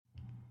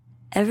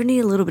Ever need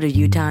a little bit of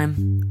you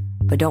time,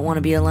 but don't want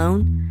to be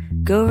alone?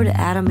 Go over to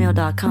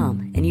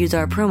AdamMail.com and use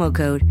our promo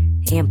code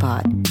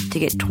AMPOD to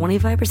get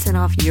 25%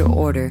 off your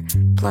order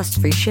plus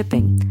free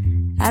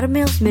shipping. Adam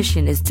Mail's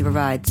mission is to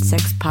provide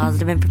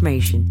sex-positive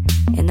information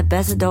and the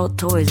best adult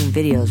toys and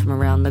videos from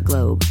around the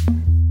globe.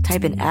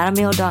 Type in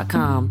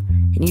AdamMail.com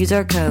and use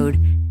our code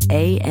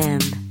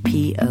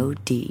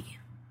AMPOD.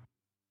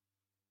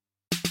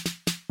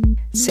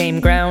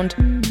 Same ground,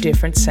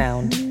 different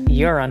sound.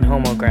 You're on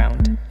Homo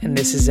Ground, and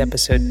this is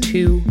episode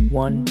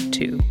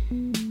 212.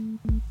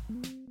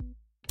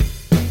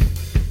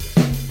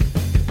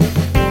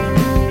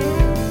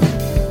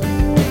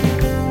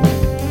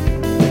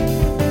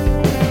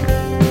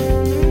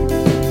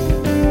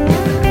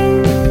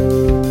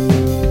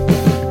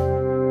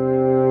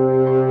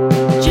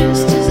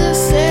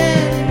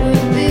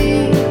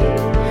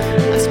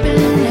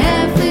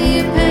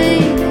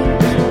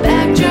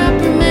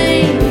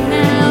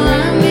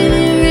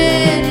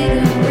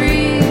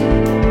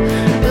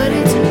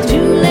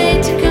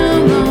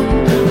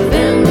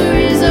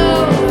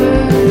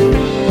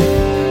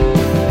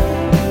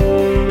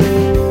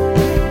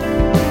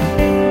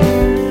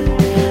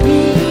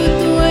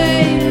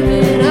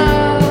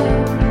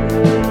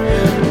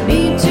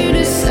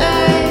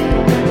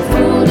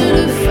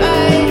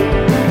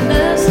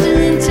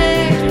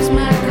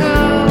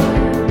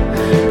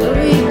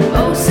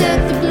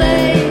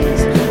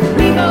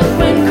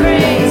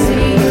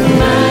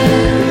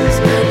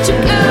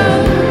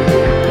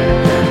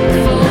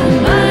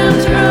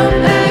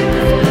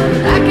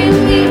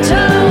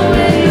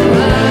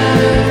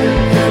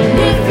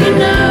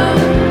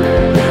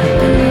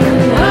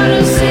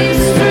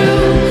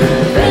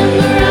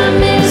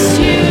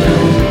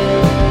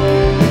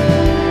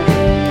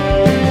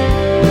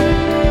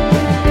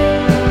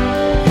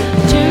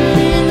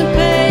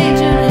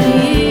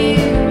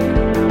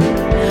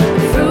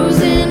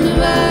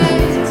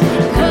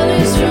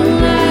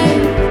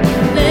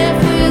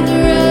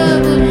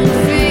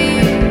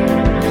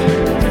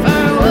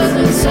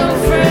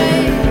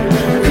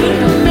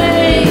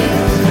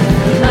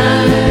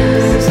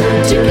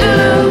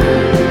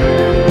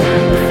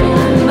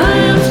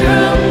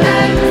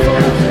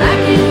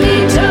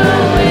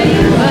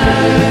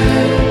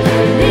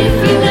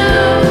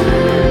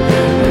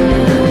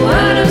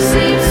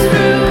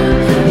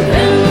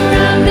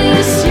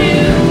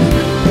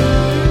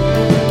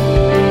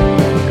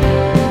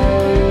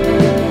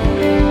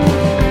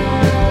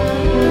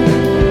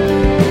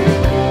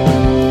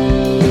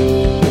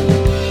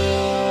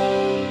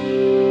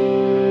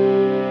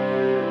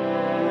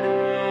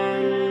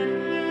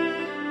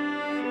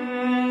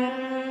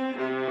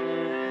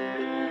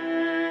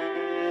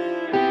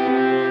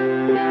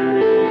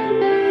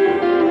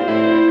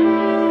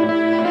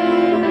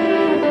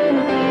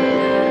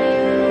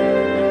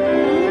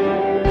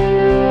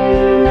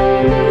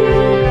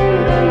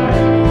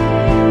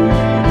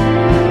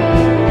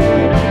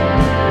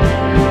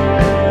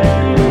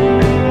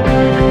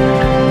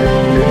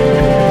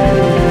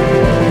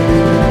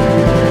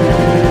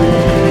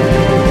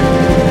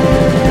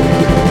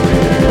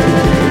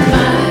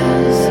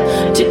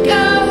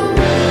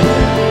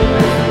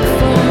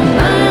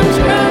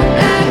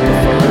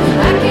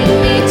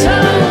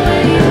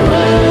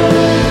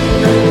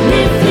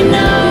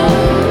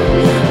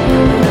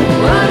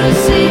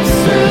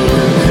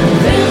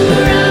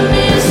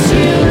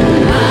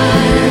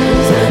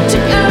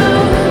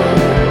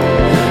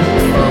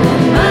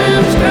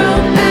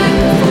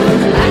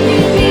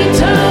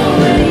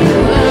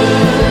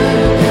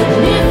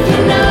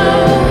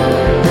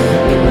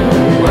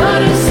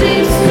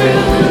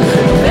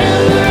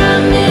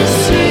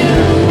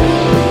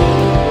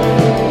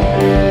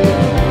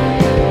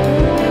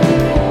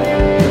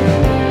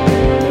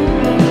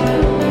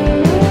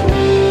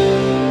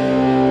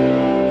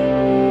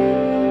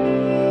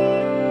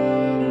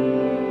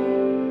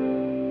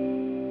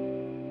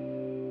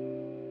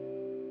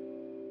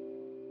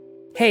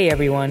 Hey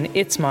everyone,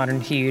 it's Modern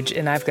Huge,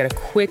 and I've got a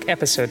quick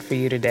episode for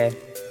you today.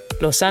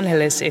 Los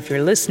Angeles, if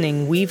you're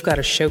listening, we've got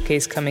a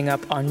showcase coming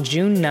up on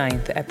June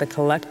 9th at the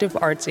Collective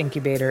Arts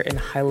Incubator in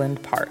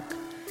Highland Park.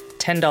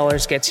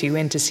 $10 gets you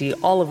in to see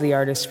all of the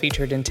artists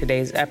featured in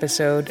today's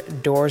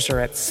episode. Doors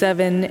are at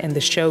 7, and the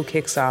show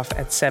kicks off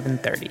at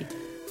 7:30.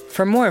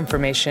 For more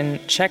information,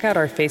 check out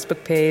our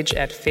Facebook page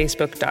at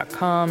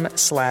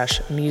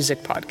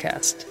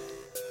facebook.com/musicpodcast.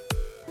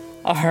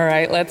 All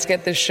right, let's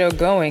get this show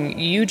going.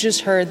 You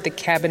just heard The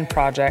Cabin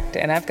Project,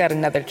 and I've got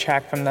another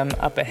track from them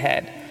up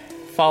ahead,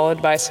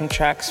 followed by some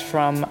tracks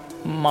from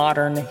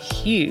Modern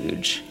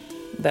Huge.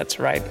 That's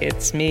right,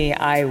 it's me.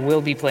 I will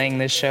be playing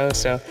this show,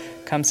 so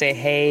come say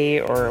hey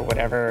or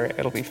whatever,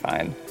 it'll be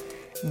fine.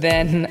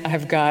 Then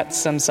I've got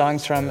some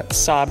songs from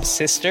Sob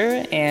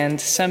Sister and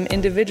some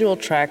individual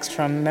tracks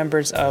from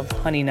members of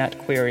Honey Nut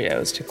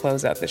Queerios to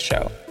close out the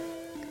show.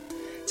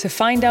 To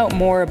find out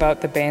more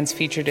about the bands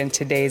featured in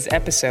today's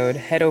episode,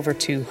 head over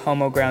to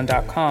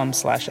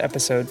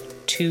homoground.com/episode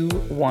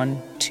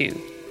 212.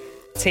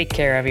 Take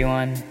care,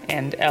 everyone,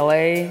 and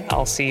LA,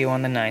 I'll see you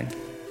on the 9th.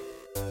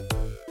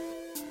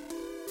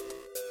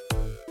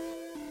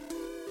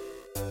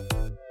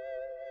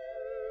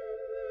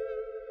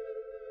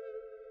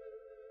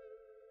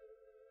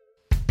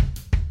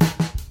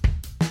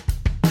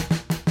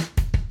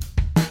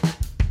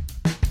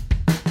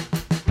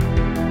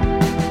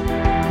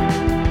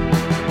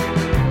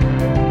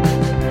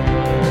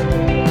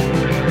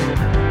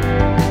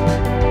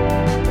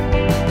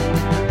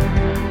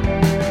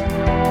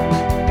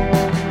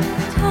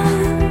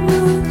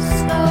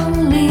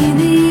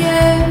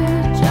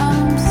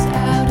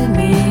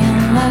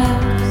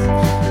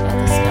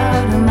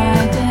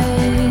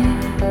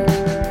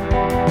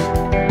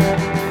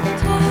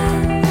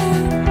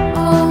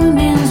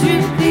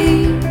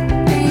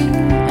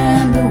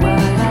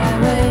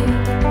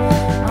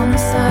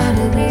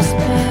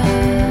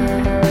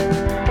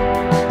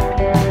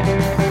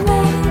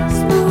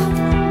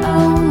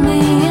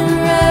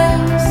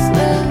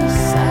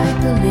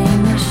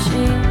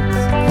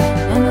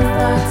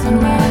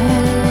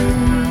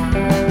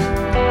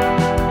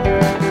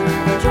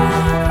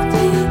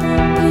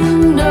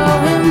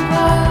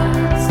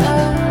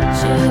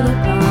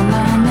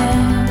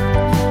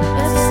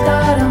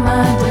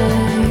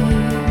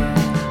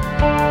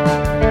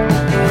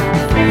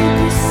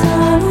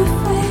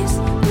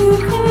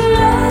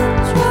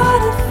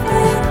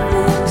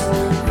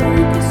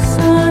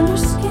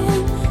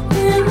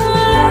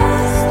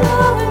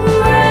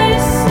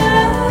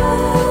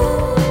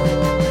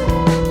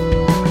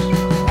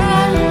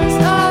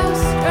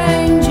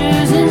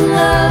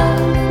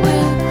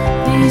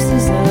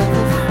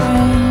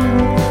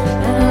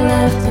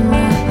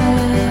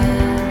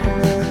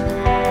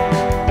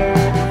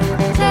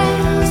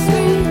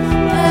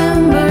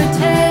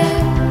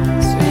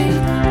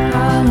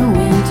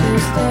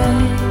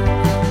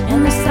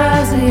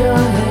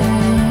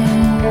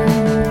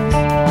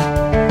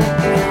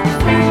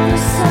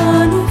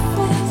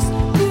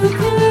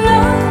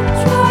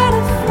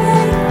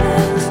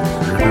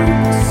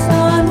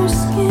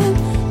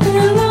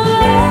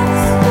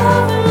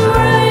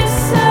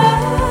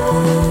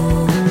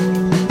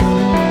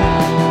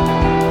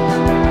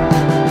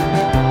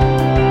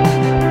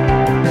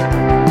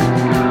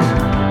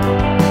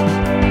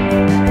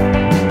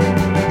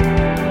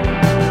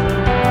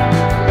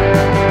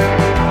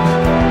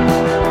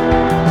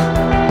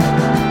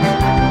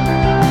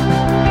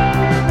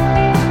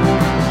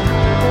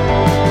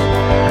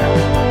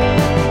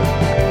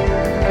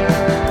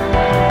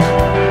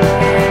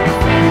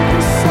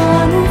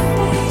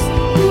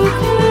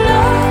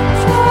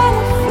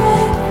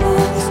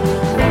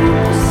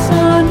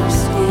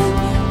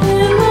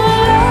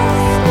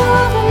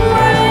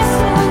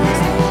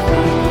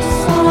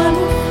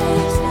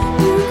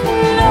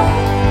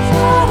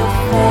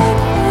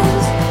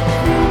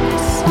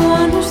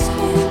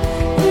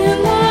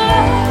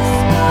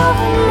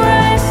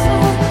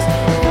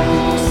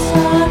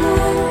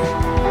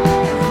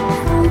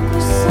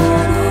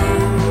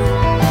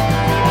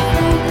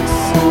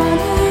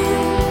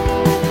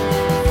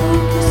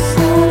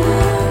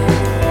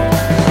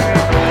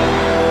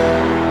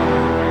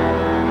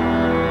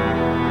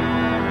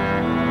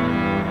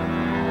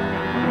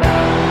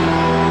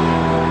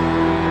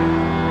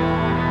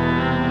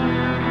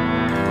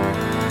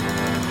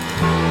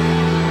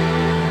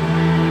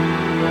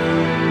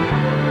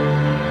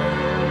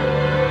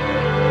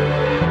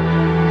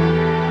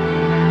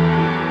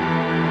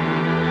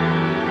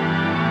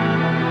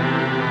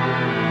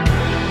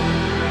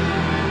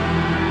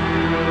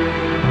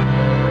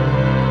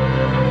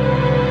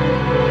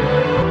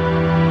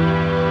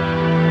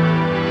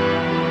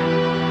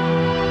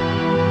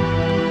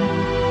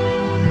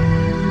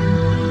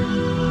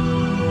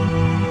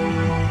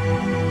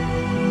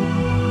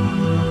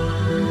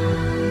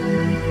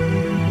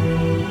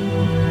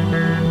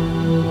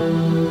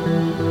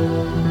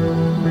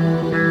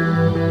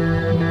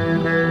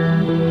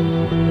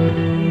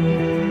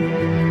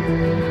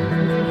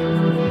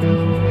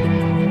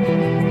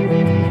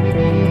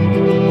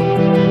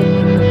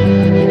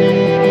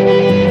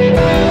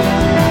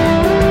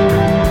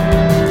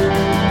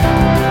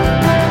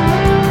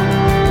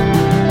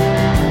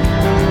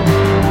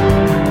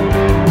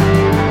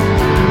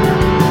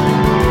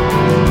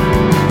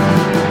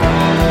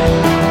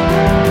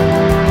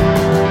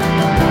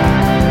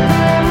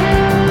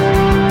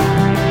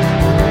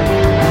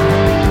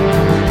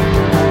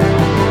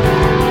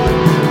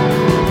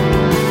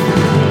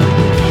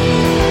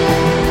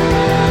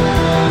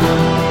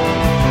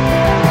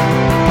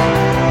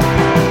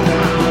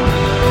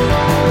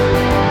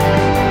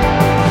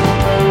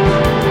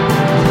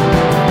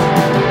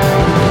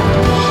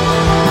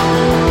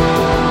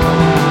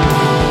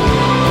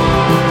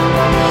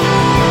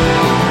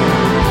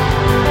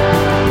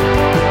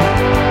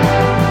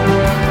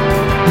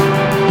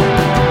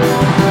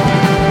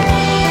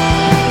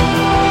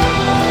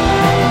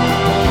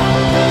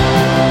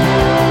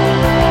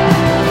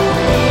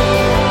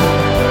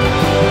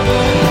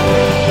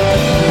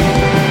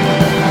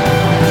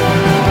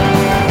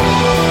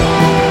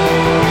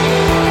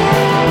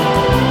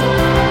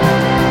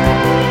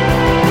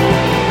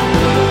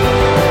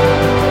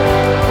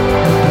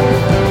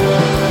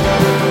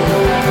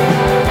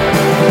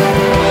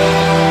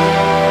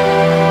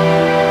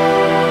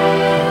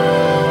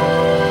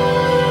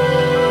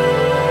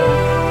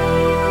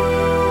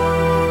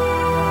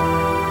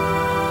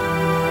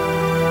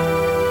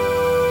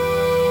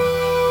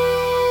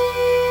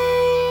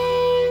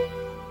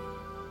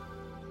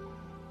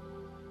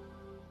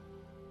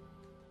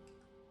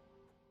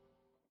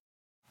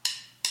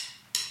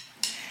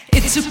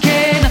 It's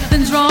okay,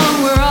 nothing's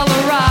wrong, we're all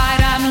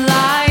alright. I'm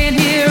lying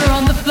here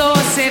on the floor,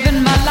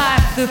 saving my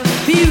life. The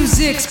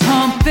music's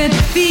pumping,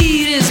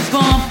 beat is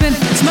bumping,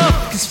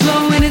 smoke is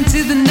flowing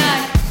into the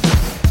night.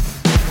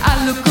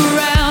 I look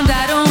around,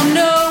 I don't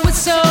know what's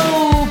so,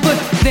 but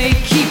they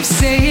keep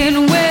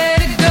saying where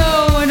to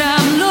go, and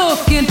I'm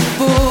looking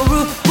for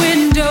a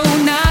window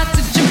not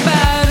to jump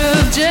out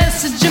of,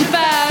 just to jump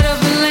out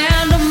of and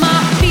land on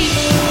my feet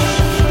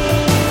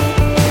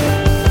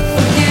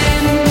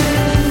again.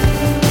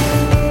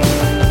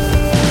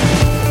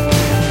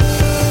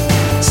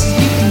 So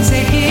you can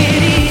take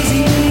it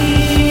easy.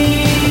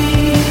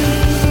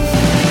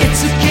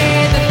 It's okay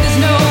that there's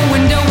no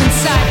window in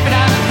sight, but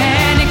I'm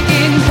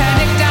panicking,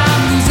 panicked,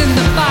 I'm losing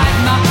the fight.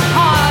 My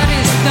heart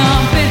is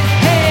thumping,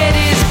 head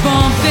is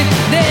bumping,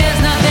 there's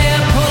not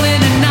there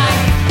pulling a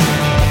knife.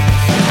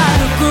 I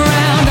look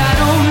around, I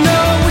don't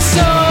know what's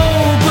so,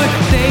 but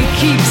they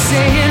keep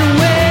saying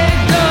where to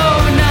go,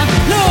 and I'm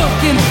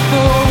looking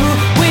for a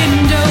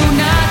window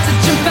not to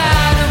jump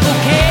out of,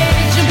 okay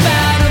to jump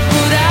out of,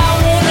 but I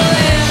wanna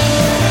live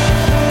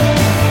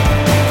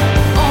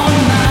on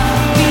my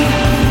feet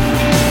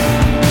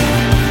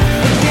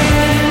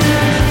again.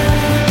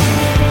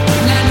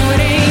 And I know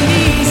it ain't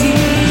easy.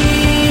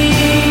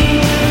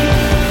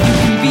 You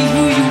can be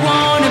who you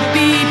wanna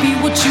be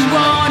what you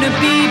wanna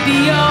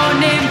be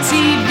on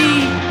MTV,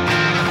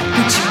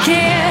 but you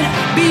can't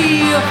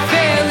be a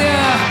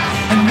failure,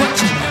 and what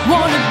you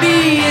wanna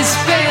be is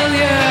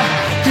failure.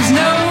 'Cause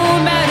no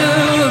matter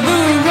the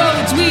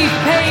roads we've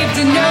paved,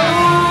 and no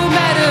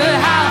matter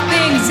how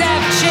things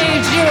have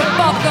changed, you're a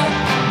fucker,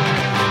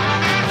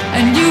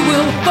 and you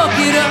will fuck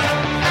it up.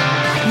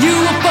 You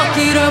will fuck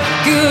it up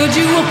good,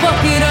 you will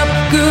fuck it up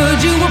good,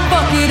 you will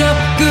fuck it up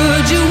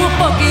good, you will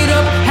fuck it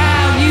up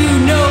how you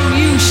know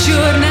you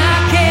should, and I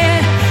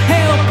can't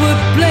help but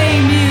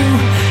blame you,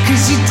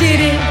 'cause you did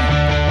it.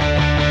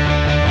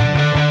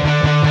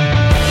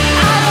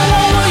 I don't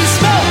want what you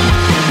smoke,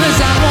 'cause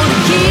I wanna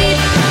keep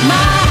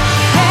my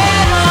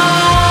head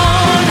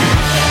on.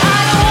 I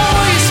don't want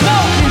what you're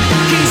smoking,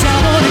 'cause I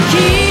wanna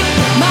keep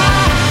my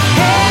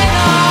head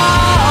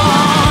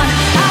on.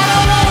 I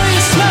don't want what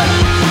you're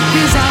smoking,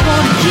 'cause I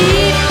wanna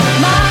keep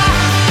my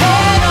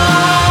head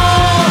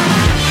on.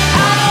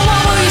 I don't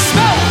want what you're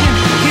smoking,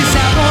 'cause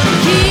I wanna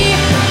keep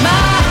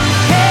my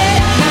head.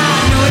 Now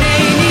I know it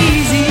ain't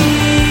easy.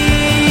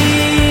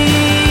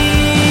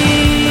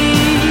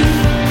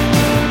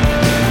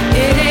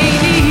 It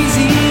ain't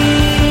easy.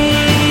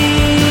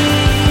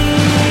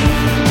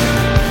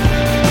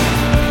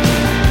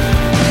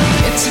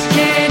 It's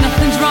okay,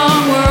 nothing's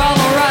wrong, we're all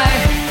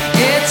alright.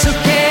 It's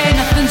okay,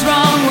 nothing's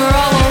wrong, we're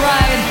all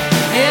alright.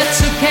 It's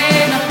okay,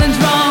 nothing's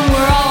wrong,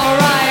 we're all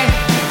alright.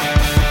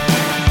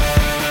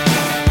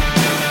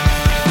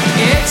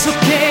 It's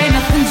okay,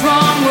 nothing's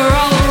wrong, we're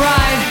all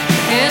alright.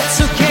 It's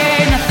okay,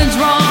 nothing's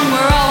wrong,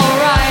 we're all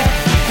alright.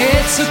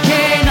 It's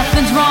okay,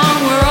 nothing's wrong,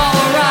 we're all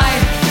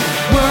alright.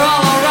 We're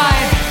all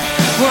alright.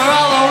 We're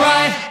all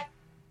alright.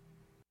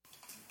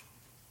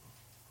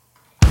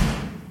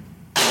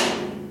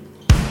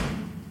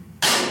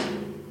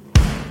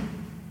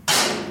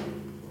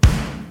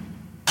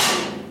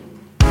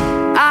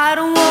 I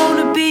don't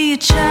wanna be a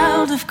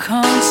child of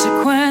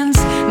consequence.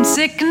 I'm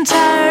sick and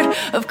tired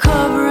of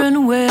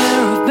covering where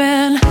I've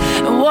been.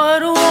 And what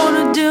I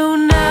wanna do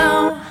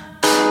now,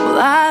 well,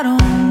 I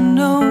don't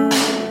know.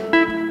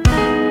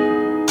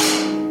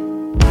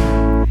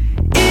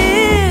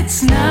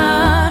 It's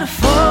not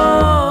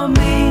for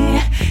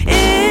me.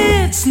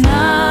 It's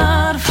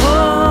not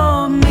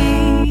for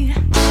me.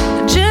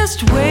 Just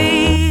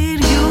wait,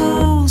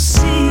 you'll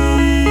see.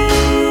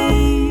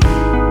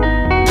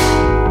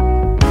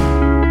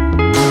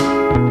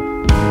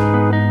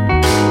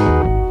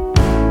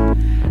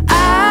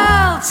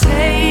 I'll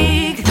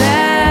take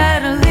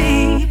that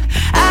leap.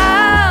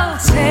 I'll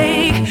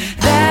take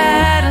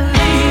that leap.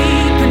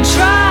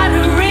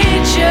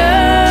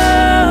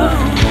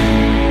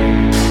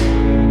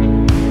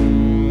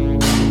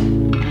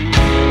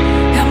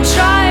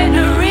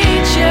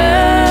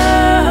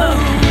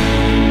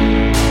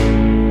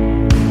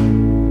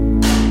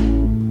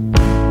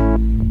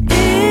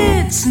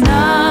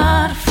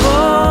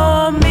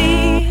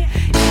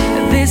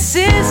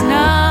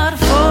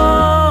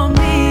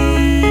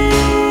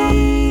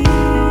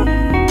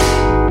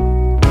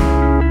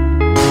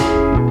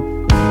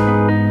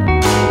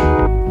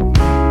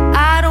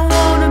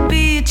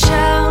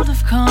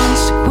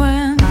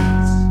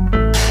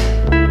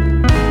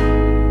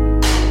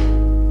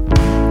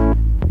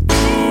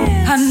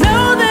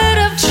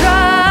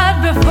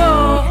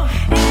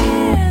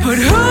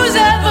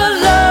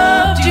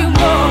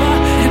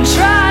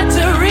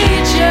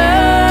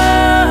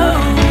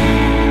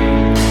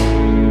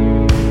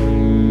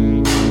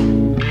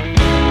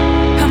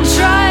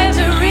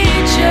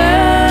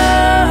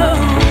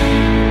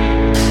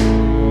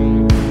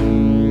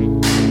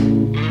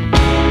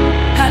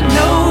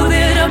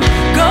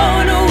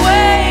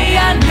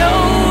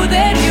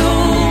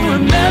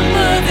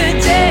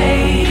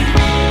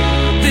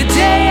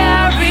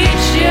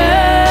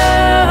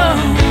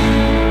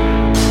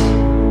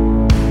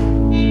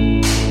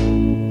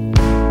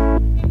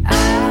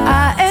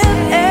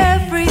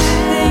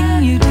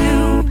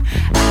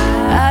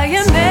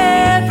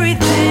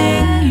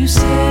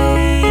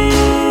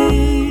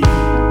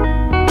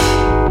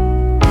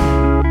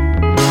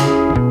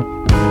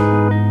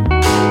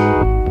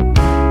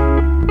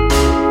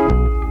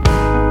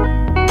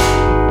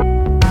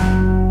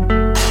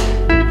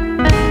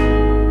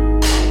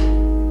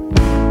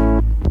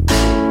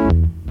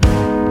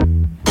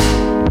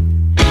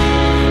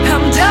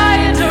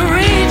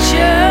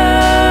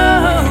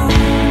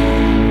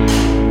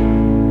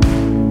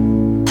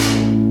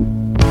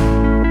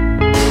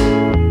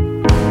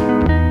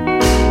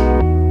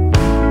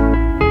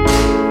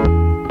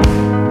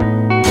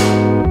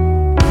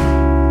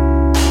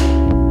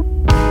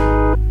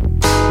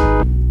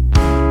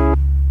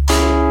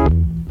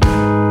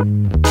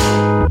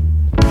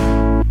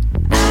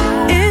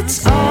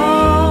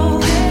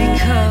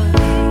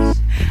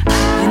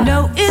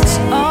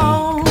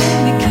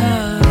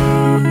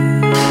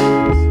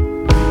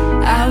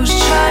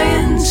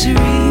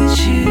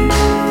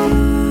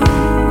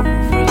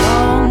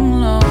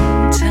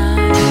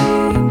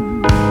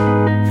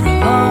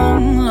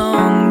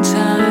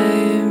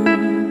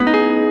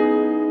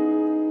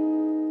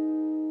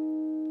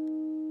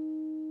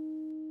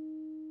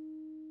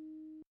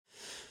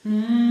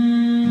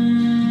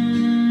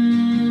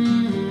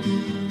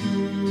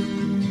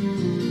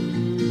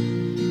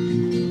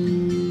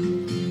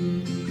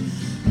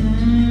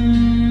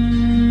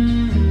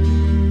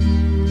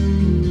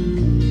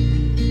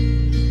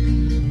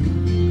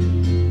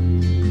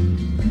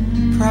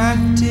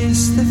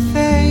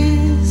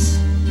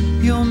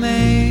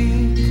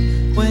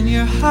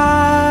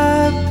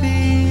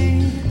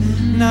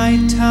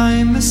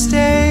 kind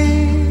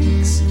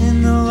mistakes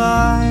in the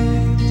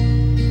light,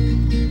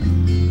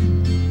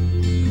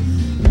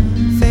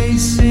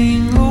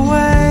 facing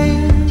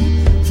away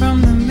from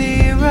the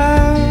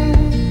mirror.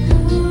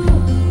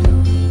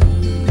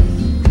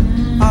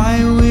 I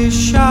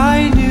wish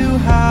I knew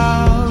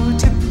how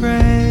to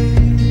pray.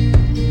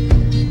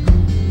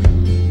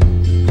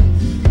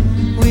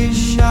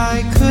 Wish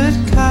I could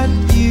cut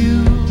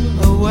you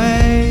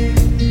away.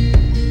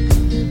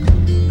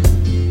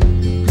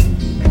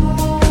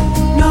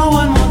 No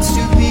one wants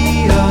to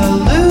be a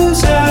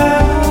loser.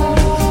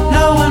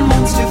 No one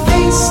wants to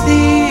face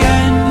the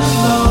end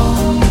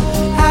alone.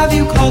 Have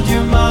you called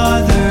your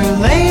mother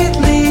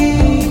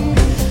lately?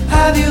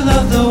 Have you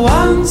loved the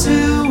ones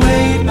who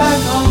wait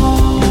back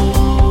home?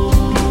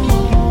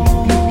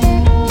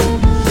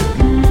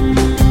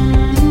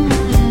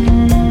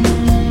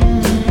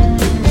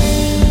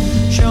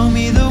 Show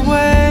me the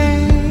way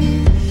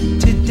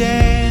to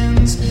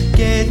dance,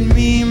 get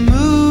me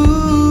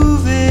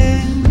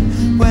moving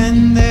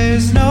when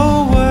there's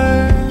no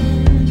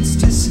words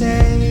to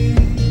say.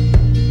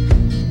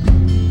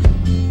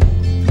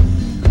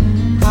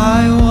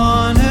 I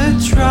wanna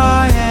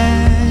try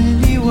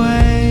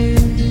anyway.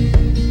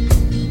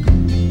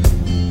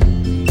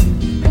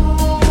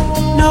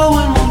 No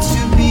one wants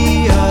to be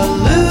a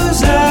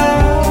loser.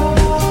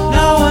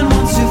 No one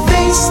wants to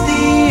face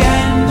the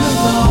end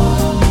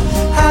alone.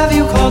 Have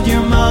you called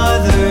your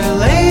mother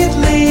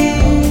lately?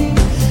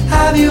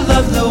 Have you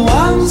loved the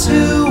ones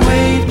who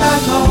wait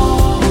back home?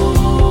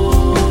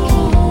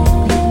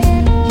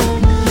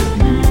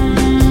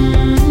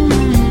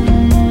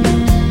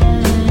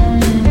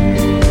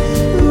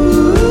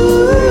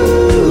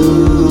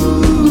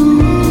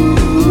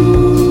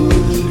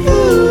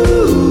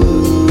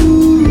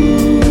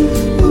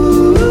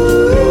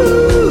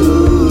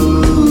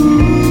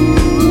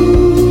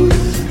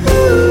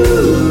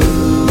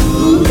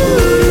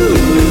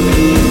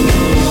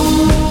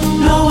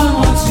 No one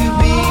wants to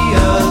be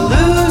a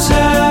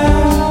loser.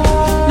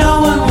 No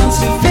one wants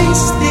to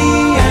face the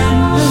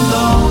end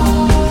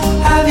alone.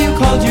 Have you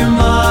called your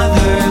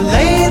mother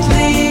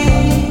lately?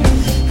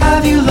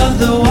 Have you loved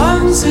the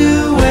ones who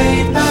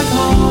wait back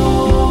home?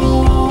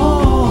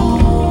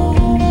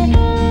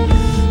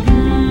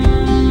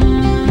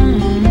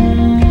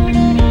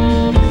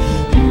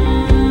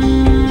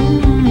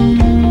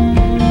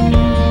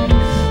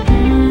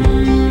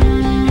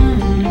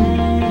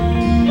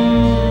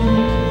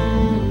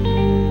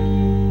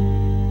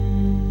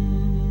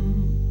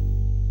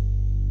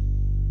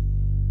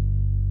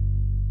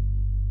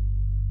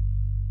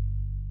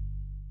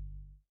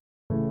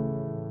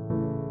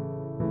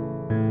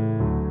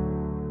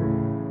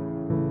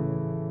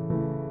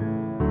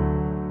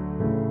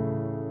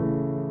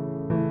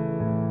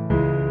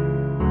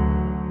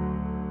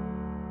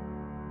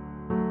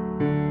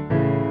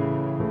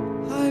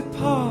 I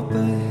pop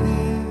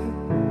ahead.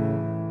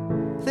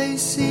 They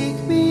seek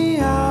me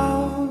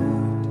out.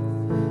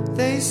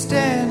 They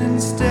stand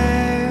and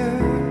stare.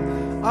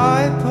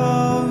 I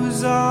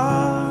pose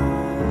up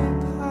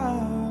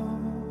out.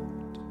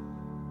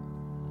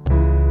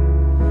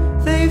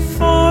 They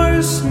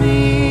force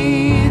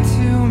me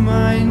to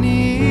my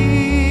knees.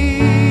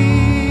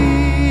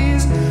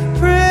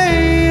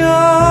 Pray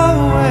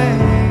away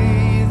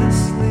the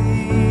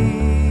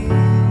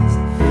sleeves.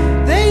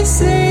 They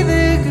say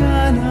they're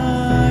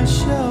gonna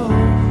show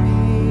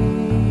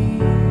me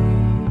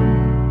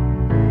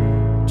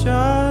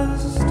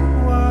just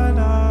what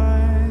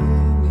I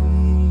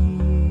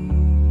need.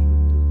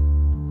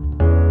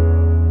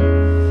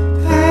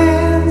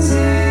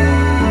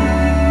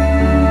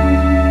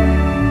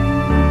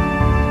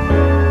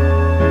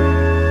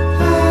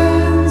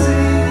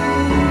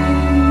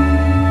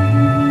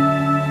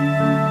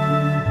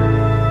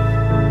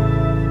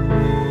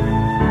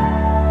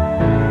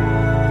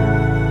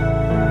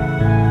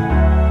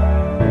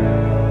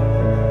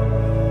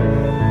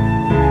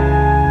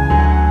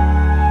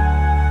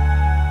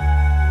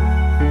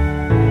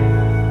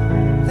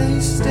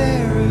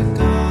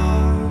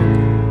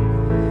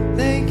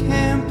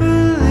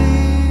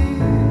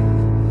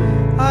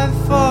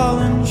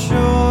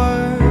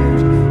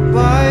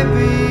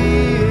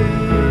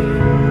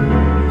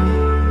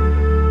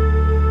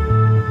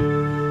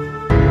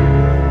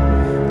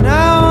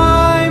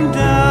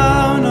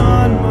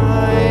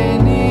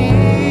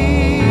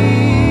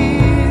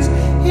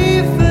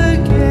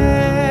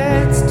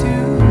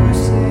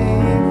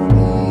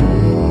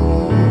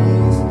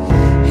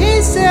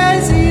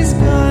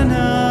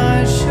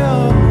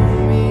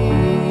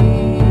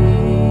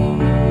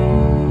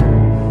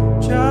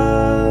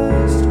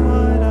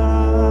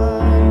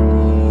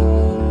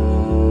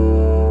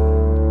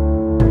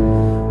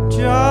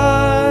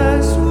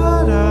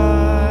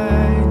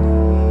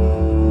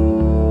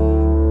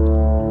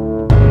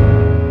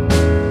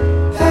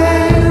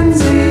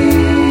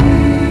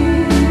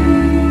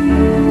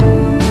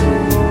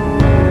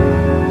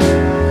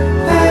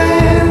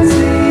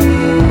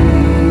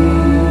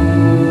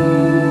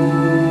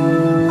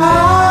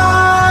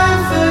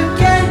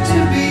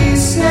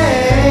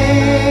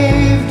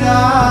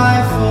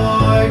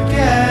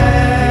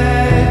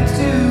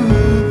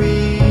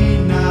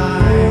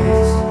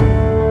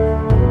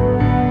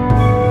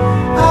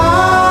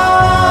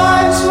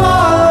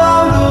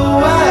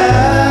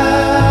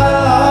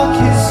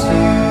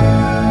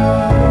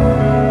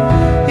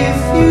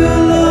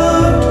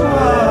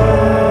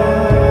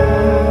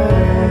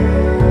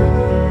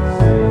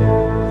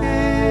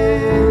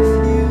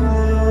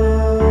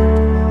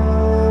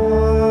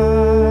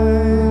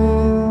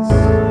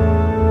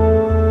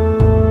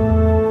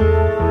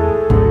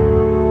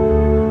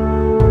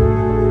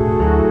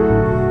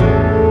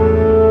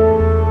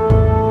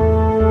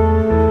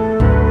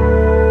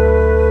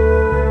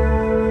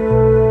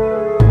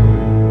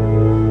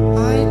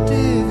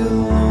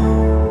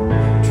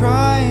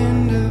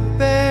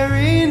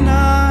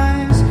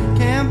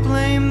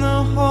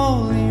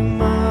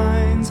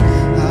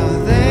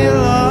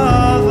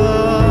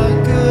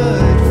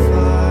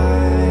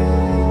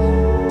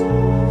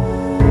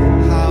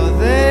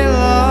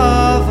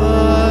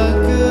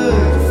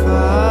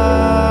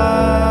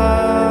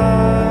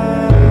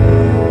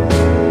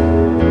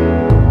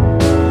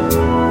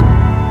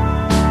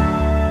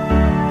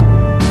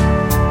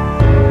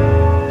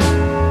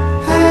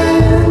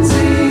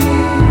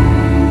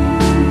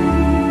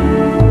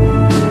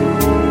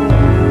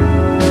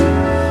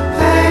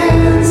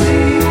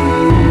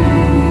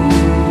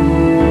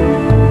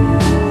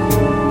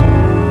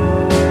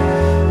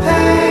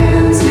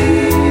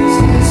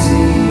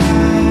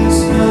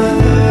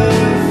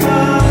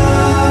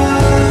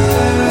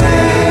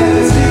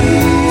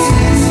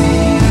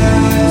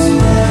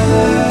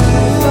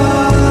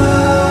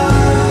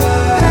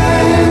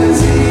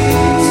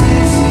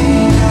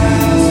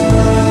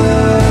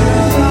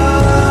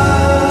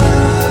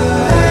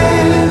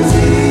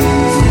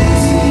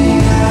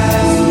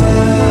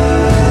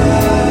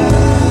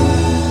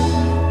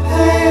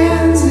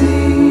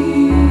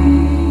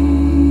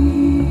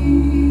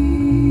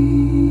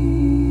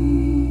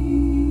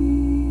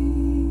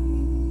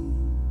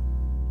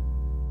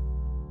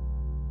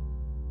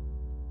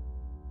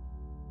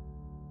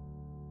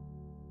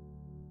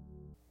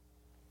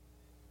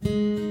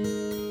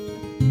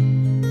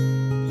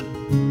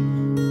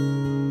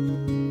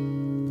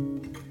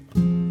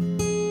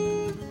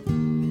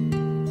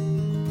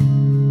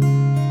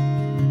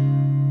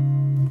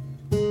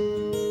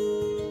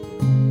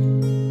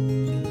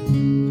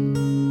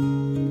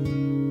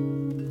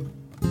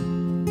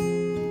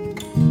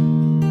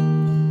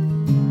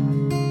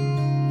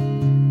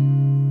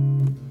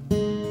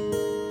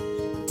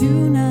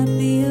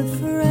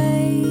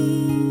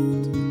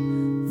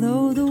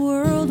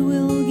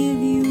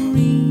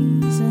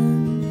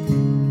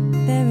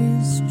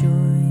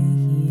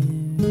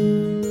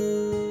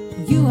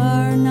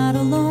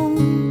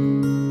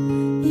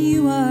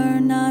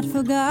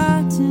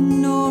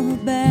 forgotten nor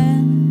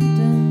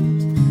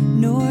abandoned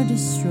nor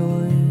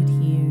destroyed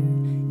here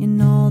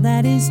in all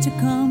that is to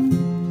come.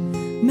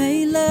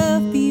 May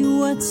love be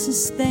what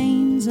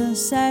sustains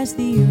us as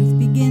the earth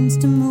begins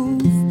to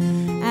move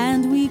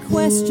and we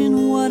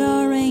question what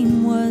our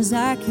aim was.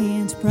 I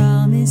can't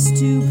promise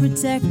to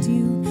protect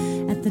you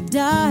at the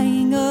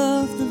dying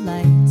of the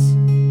light,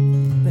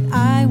 but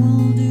I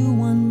will do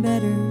one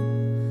better.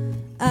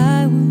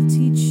 I will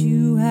teach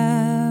you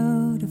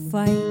how to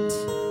fight.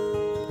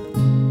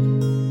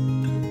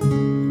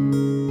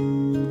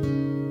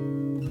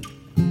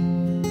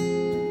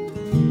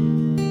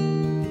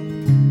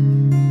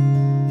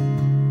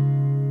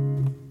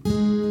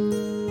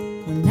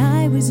 When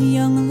I was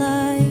young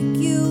like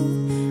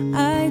you,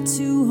 I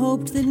too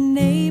hoped that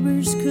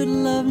neighbors could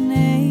love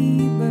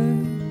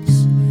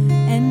neighbors,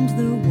 end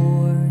the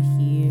war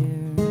here.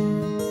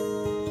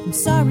 I'm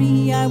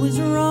sorry I was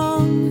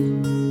wrong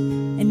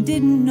and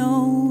didn't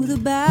know the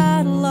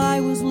battle I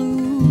was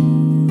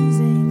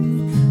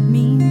losing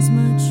means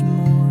much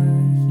more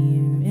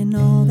here in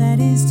all that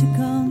is to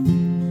come.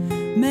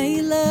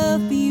 May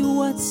love be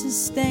what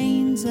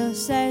sustains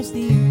us as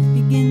the earth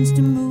begins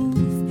to move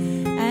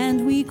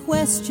and we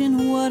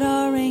question what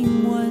our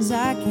aim was.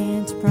 I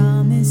can't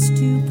promise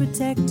to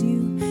protect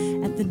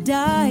you at the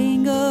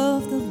dying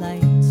of the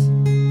light,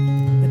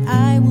 but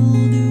I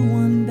will do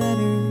one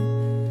better.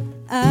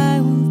 I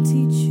will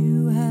teach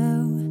you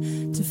how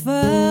to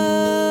fight.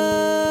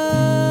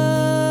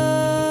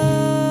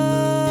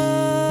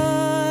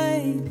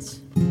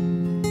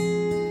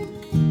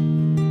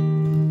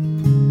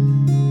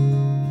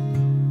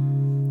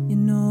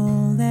 In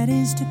all that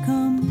is to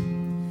come,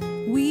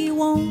 we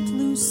won't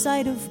lose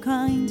sight of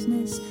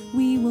kindness.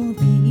 We will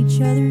be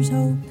each other's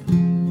hope.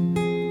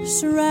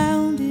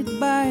 Surrounded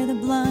by the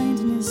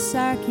blindness,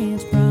 I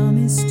can't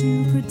promise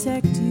to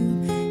protect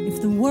you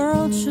if the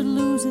world should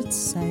lose its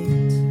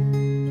sight,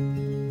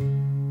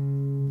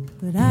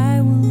 but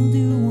I will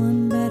do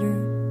one better.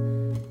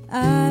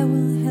 I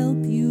will help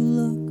you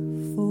look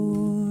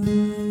for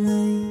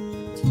light.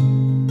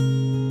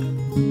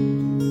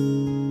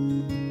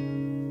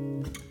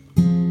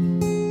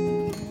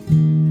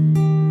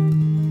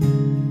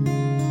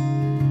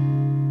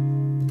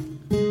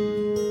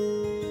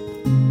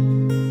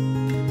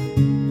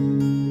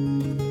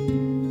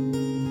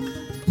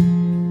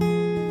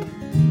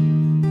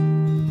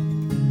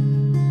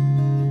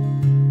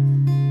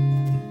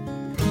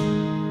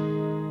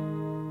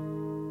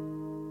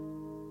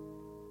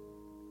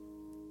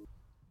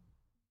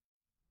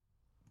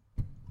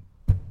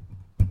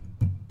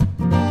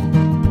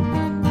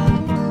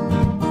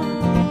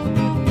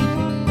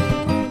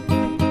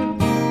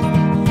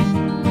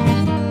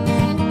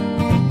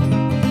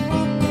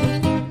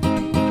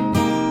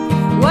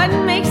 What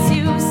makes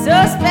you so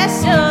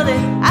special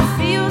that